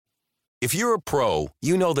If you're a pro,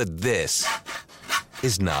 you know that this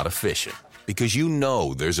is not efficient because you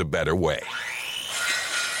know there's a better way.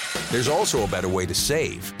 There's also a better way to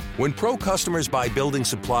save. When pro customers buy building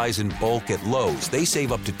supplies in bulk at Lowe's, they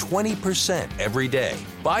save up to 20% every day.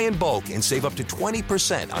 Buy in bulk and save up to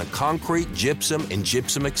 20% on concrete, gypsum, and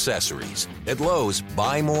gypsum accessories. At Lowe's,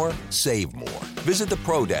 buy more, save more. Visit the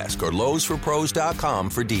Pro Desk or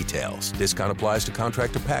Lowe'sForPros.com for details. Discount applies to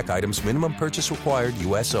contract to pack items. Minimum purchase required.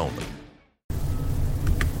 U.S. only.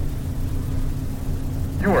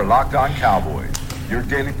 You are Locked On Cowboys, your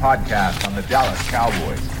daily podcast on the Dallas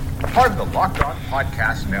Cowboys, part of the Locked On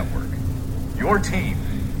Podcast Network. Your team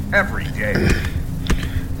every day.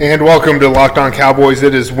 And welcome to Locked On Cowboys.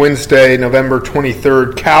 It is Wednesday, November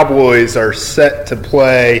 23rd. Cowboys are set to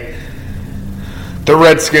play the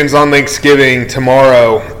Redskins on Thanksgiving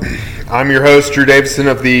tomorrow. I'm your host, Drew Davison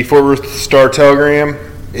of the Fort Worth Star-Telegram.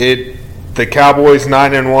 The Cowboys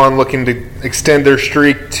 9-1, looking to extend their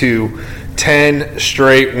streak to 10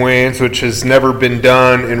 straight wins, which has never been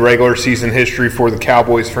done in regular season history for the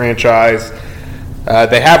Cowboys franchise.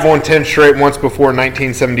 They have won 10 straight once before in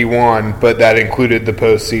 1971, but that included the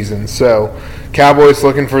postseason. So, Cowboys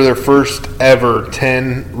looking for their first ever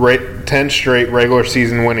 10 straight regular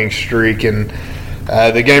season winning streak. And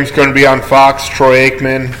the game's going to be on Fox. Troy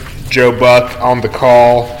Aikman, Joe Buck on the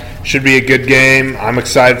call. Should be a good game. I'm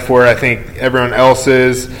excited for it. I think everyone else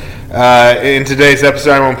is. In today's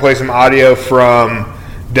episode, I'm going to play some audio from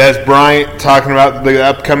Dez Bryant talking about the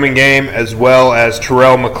upcoming game, as well as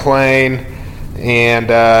Terrell McClain. And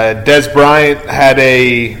Dez Bryant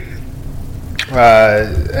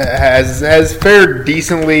has fared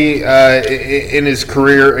decently in his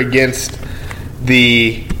career against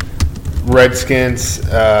the Redskins,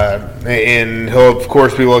 and he'll of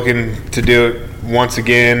course be looking to do it once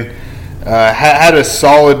again. Had a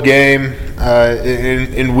solid game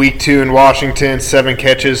in week 2 in Washington, 7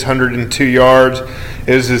 catches, 102 yards.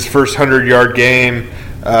 It was his first 100-yard game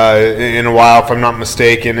in a while, if I'm not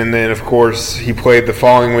mistaken. And then, of course, he played the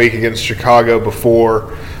following week against Chicago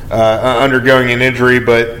before undergoing an injury.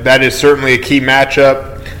 But that is certainly a key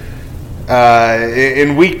matchup.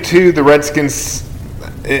 In week 2, the Redskins,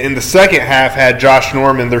 in the second half, had Josh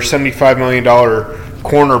Norman, their $75 million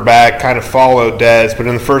cornerback, kind of followed Dez, but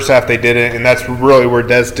in the first half they didn't, and that's really where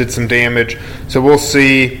Dez did some damage. So we'll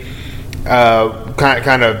see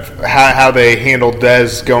kind of how they handle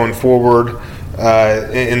Dez going forward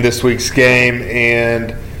in this week's game.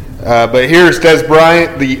 And but here's Dez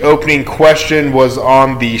Bryant. The opening question was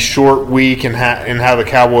on the short week and how the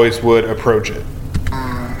Cowboys would approach it.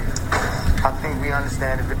 I think we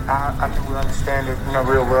understand it. I think we understand it,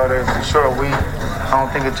 real well. There's a short week. I don't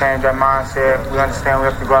think it changed our mindset. We understand we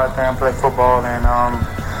have to go out there and play football, and I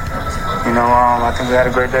think we had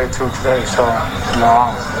a great day too today. So,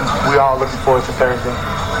 we all looking forward to Thursday.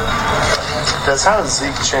 How has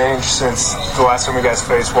Zeke changed since the last time you guys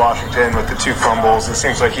faced Washington with the 2 fumbles? It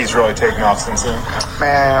seems like he's really taken off since then.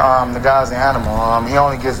 Man, the guy's an animal. He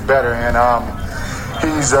only gets better, and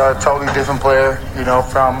he's a totally different player,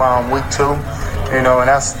 from week 2, and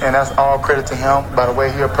that's all credit to him by the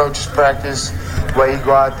way he approaches practice, the way he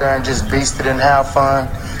go out there and just beast it and have fun,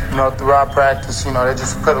 throughout practice. They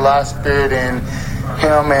just put a lot of spirit in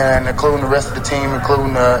him, and including the rest of the team,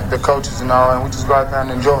 including the coaches and all, and we just go out there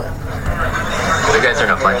and enjoy it. The guys are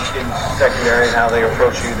not playing secondary and how they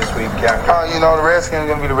approach you this week. The Redskins are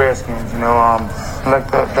going to be the Redskins.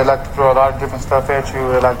 They like to throw a lot of different stuff at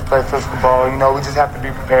you. They like to play physical ball. We just have to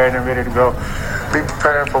be prepared and ready to go. Be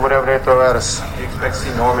prepared for whatever they throw at us. Do you expect to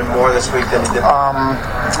see Norman more this week than he did? I'm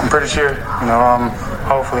pretty sure.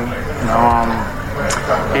 Hopefully.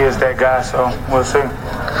 He is that guy, so we'll see.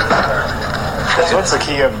 What's the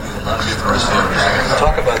key of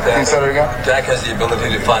talk about that? Dak has the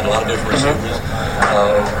ability to find a lot of different receivers.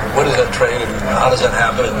 What is that trade, and how does that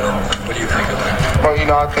happen, and what do you think of that? Well,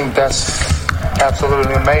 I think that's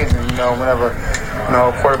absolutely amazing. Whenever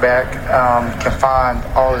a quarterback can find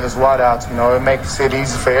all of his wideouts, it makes it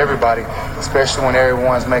easy for everybody, especially when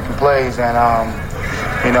everyone's making plays. And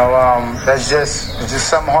that's just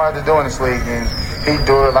something hard to do in this league, and he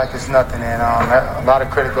do it like it's nothing. And a lot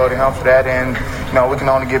of credit go to him for that. And we can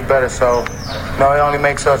only get better. So it only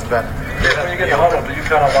makes us better. When you get the huddle, do you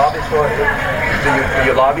kind of lobby for it? Do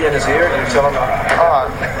you lobby in his ear? Do you tell him?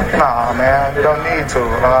 Nah, man, you don't need to.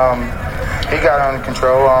 He got it under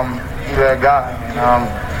control. He's that guy, and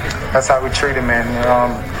that's how we treat him. And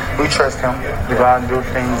we trust him to go out and do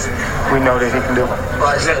things we know that he can do.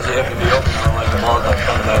 Well, he says you have to be open. I don't like the ball not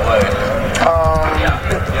coming that way.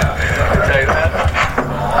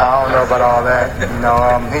 I don't don't know about all that.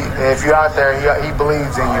 If you're out there, he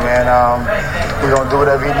believes in you, and we're gonna do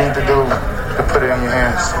whatever you need to do to put it in your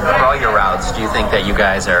hands. For all your routes, do you think that you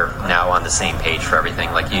guys are now on the same page for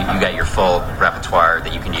everything? Like you got your full repertoire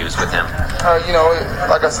that you can use with him?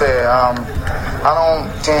 Like I said, I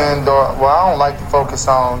don't like to focus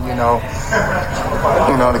on,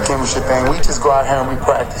 the chemistry thing. We just go out here and we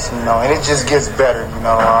practice, and it just gets better,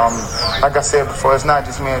 Like I said before, it's not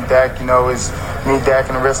just me and Dak, it's me, Dak,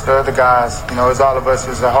 and the rest of the other guys. It's all of us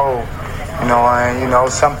as a whole.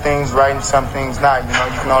 Some things right and some things not. You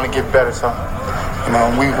can only get better. So,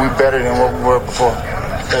 we better than what we were before.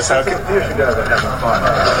 Yes, how can you guys are having fun?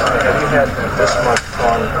 Have you had this much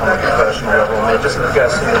fun on a professional level? I mean, just you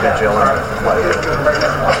guys seem to be gelling.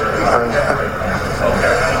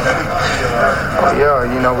 Yeah,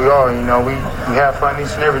 we are. We have fun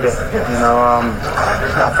each and every day.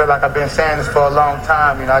 I feel like I've been saying this for a long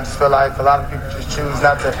time. I just feel like a lot of people just choose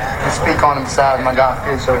not to speak on it besides my guy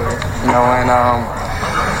Fish over here.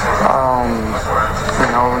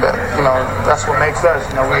 That's what makes us.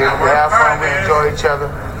 We have fun, we enjoy each other.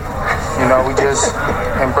 We just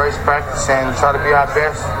embrace practice and try to be our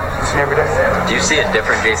best each and every day. Do you see a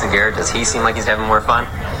different Jason Garrett? Does he seem like he's having more fun?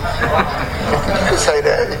 You say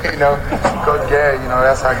that, Coach Garrett,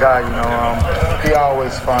 that's our guy, he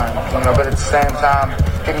always fun, but at the same time,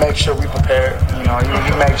 he makes sure we prepare, he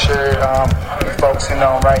makes sure we're focusing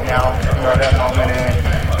on right now, that moment,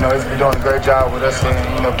 and, he's been doing a great job with us and,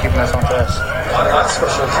 keeping us on task. Last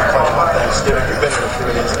question is about Thanksgiving. You've been here for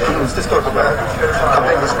 3 days. Let's talk about it. I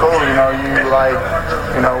think it's cool,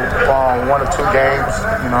 one or two games,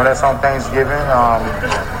 that's on Thanksgiving.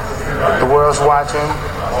 The world's watching.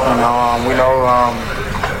 We know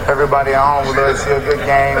everybody at home would love to see a good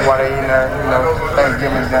game while they're eating their,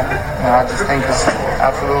 Thanksgiving dinner. I just think it's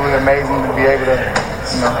absolutely amazing to be able to,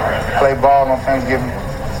 play ball on Thanksgiving.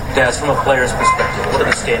 Daz, from a player's perspective, what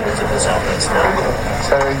are the standards of this offense now?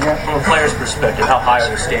 Say that again? From a player's perspective, how high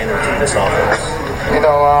are the standards of this offense?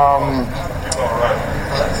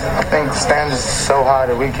 I think the standards are so high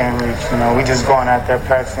that we can't reach. We just going out there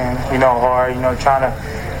practicing, hard, trying to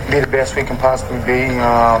be the best we can possibly be,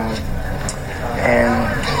 and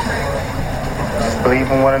just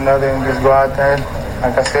believe in one another and just go out there,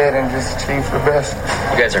 like I said, and just achieve for the best.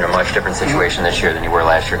 You guys are in a much different situation this year than you were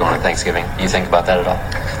last year going to Thanksgiving. Do you think about that at all?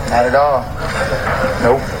 Not at all.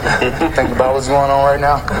 Nope. Think about what's going on right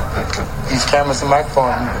now. These cameras and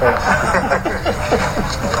microphones.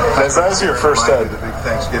 That was your first the big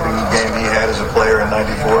Thanksgiving game he had as a player in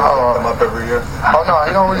 '94. Come up every year. Oh no,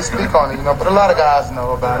 he don't really speak on it, but a lot of guys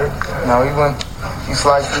know about it. He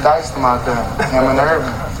sliced and diced them out there. Him and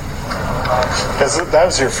Irvin. That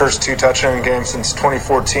was your first 2 touchdown games since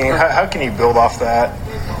 2014. How can you build off that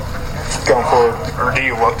going forward, or do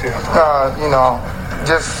you look to?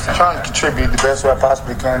 Just trying to contribute the best way I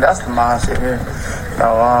possibly can. That's the mindset here.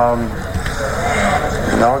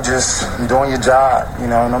 Just doing your job.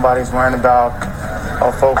 Nobody's worrying about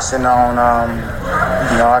or focusing on.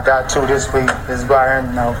 I got 2 this week. Let's go out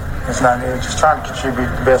here. It's not it. Just trying to contribute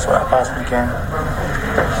the best way I possibly can.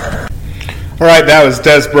 All right, that was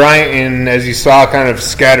Dez Bryant, and as you saw, kind of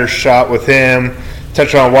scatter shot with him,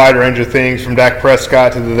 touching on a wide range of things from Dak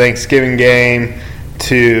Prescott to the Thanksgiving game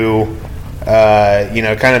to,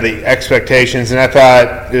 kind of the expectations. And I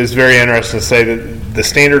thought it was very interesting to say that the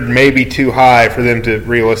standard may be too high for them to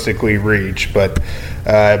realistically reach, but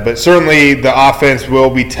certainly the offense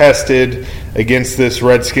will be tested against this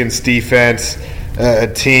Redskins defense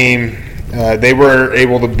team. They were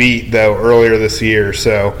able to beat, though, earlier this year,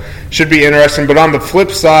 so should be interesting. But on the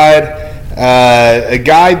flip side, a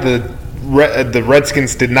guy the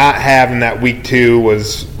Redskins did not have in that week 2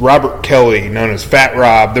 was Robert Kelly, known as Fat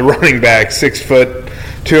Rob, the running back, 6 foot,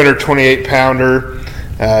 228-pounder.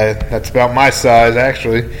 That's about my size,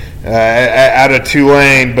 actually, out of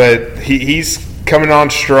Tulane. But he's coming on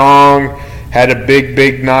strong. Had a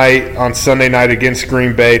big night on Sunday night against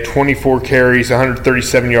Green Bay, 24 carries,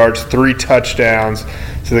 137 yards, 3 touchdowns.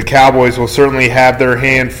 So the Cowboys will certainly have their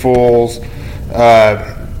handfuls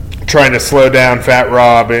trying to slow down Fat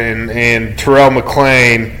Rob and Terrell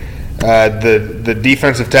McClain, the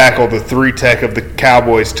defensive tackle, the 3-tech of the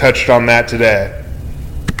Cowboys, touched on that today.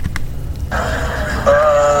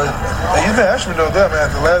 He's been actually doing good, man.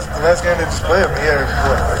 The last game they just played, he had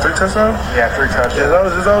 3 touchdowns? Yeah, 3 touchdowns. Yeah,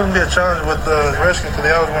 there's always going to be a challenge with the Redskins because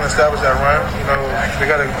they always want to establish that run. They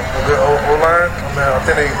got a good O-line. I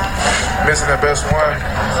think they missing their best one,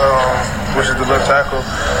 which is the left tackle.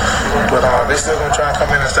 But they still going to try and come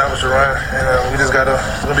in and establish a run. And we just got to,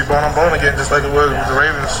 it's going to be bone on bone again, just like it was with the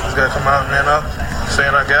Ravens. Just got to come out and man up. stay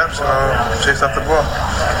in our gaps, and chase after the ball.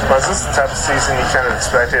 Well, is this the type of season you kind of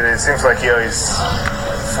expected? It seems like you always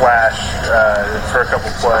flash for a couple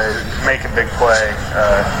plays, make a big play.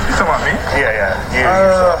 You talking about me? Yeah. You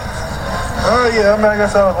yourself. Yeah, I mean, I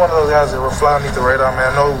guess I was one of those guys that were flying underneath the radar, man.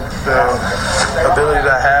 I know the ability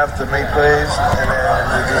that I have to make plays, and then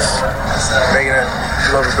just making it a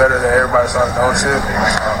little bit better that everybody started to notice it.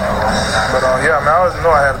 Yeah, I mean, I always knew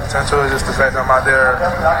I had the potential. It's just the fact that I'm out there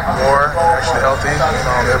more, actually healthy,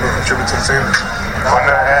 I'm able to contribute to the team.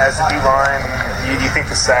 As a D-line, you think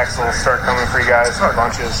the sacks will start coming for you guys in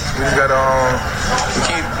bunches? We just got to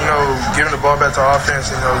keep, giving the ball back to our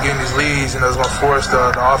offense, getting these leads, it's going to force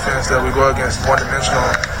the offense that we go against one-dimensional.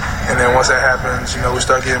 And then once that happens, we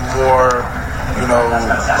start getting more,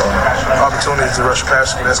 opportunities to rush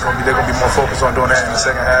past. They're going to be more focused on doing that in the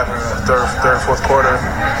second half and the third, fourth quarter.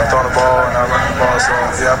 I'm throwing the ball and I'm running the ball. So,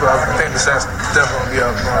 yeah, I think the sacks definitely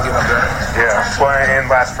going to get up there. Yeah, playing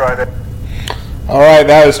last Friday. All right,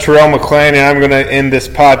 that was Terrell McClain, and I'm going to end this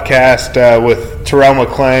podcast with Terrell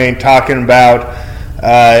McClain talking about,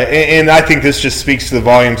 and I think this just speaks to the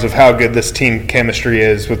volumes of how good this team chemistry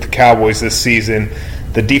is with the Cowboys this season.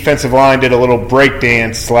 The defensive line did a little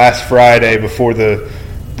breakdance last Friday before the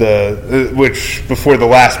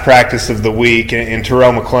last practice of the week, and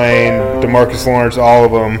Terrell McClain, DeMarcus Lawrence, all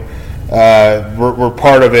of them were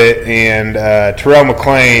part of it, and Terrell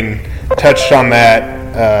McClain touched on that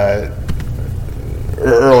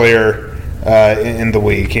earlier in the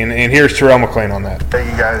week, and here's Terrell McClain on that.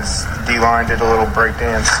 You guys, D-line, did a little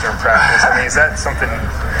breakdance during practice. I mean, is that something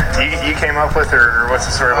you came up with, or what's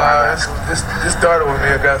the story behind that? This started with me,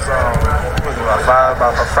 I guess,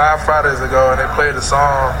 about 5 Fridays ago, and they played the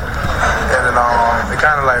song, and then it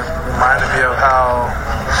kind of like reminded me of how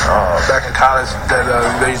back in college that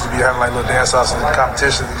they used to be having like little dance-offs and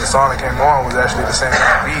competitions, and the song that came on was actually the same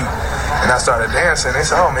kind of beat. And I started dancing. They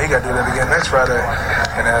said, "Oh man, you got to do that again next Friday."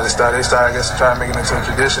 And then they started, I guess, to try to make it into a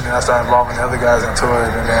tradition. And I started involving the other guys into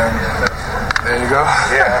it. And then there you go.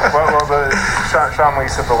 Yeah. Well, Sean Lee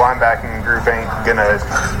said the linebacking group ain't gonna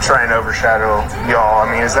try and overshadow y'all.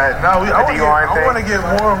 I mean, is that a D-line thing? I want to get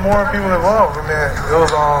more and more people involved. I mean, it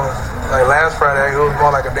was on like last Friday. It was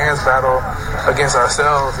more like a dance battle against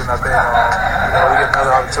ourselves. And I think we get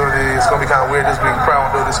another opportunity. It's gonna be kind of weird this week. Probably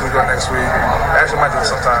won't do it this week or next week. I actually might do it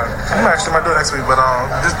sometime. I might do it next week, but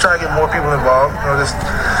just try to get more people involved. Just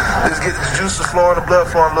get the juices flowing, the blood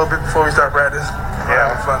flowing a little bit before we start practice.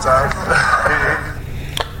 Yeah, fun time.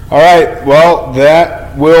 All right, well,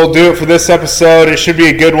 that will do it for this episode. It should be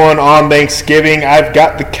a good one on Thanksgiving. I've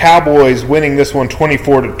got the Cowboys winning this one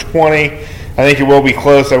 24-20. I think it will be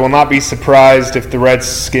close. I will not be surprised if the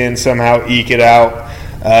Redskins somehow eke it out,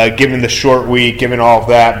 given the short week, given all of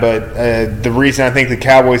that. But the reason I think the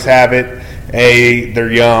Cowboys have it,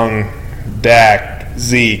 they're young, Dak,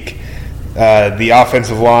 Zeke, the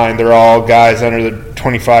offensive line, they're all guys under the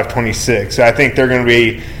 25-26. So I think they're going to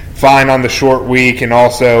be fine on the short week, and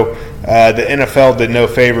also the NFL did no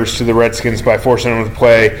favors to the Redskins by forcing them to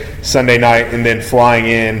play Sunday night and then flying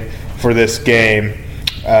in for this game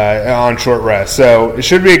on short rest. So it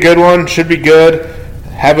should be a good one, should be good.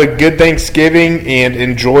 Have a good Thanksgiving and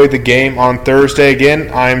enjoy the game on Thursday.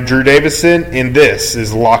 Again, I'm Drew Davison, and this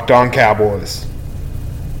is Locked On Cowboys.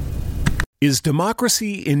 Is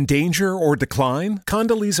democracy in danger or decline?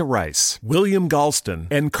 Condoleezza Rice, William Galston,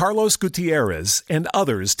 and Carlos Gutierrez and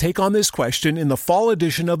others take on this question in the fall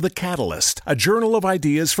edition of The Catalyst, a journal of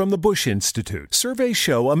ideas from the Bush Institute. Surveys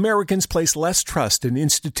show Americans place less trust in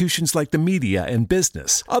institutions like the media and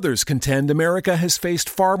business. Others contend America has faced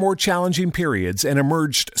far more challenging periods and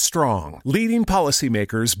emerged strong. Leading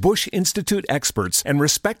policymakers, Bush Institute experts, and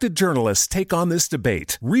respected journalists take on this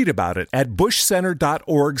debate. Read about it at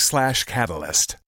bushcenter.org/catalyst.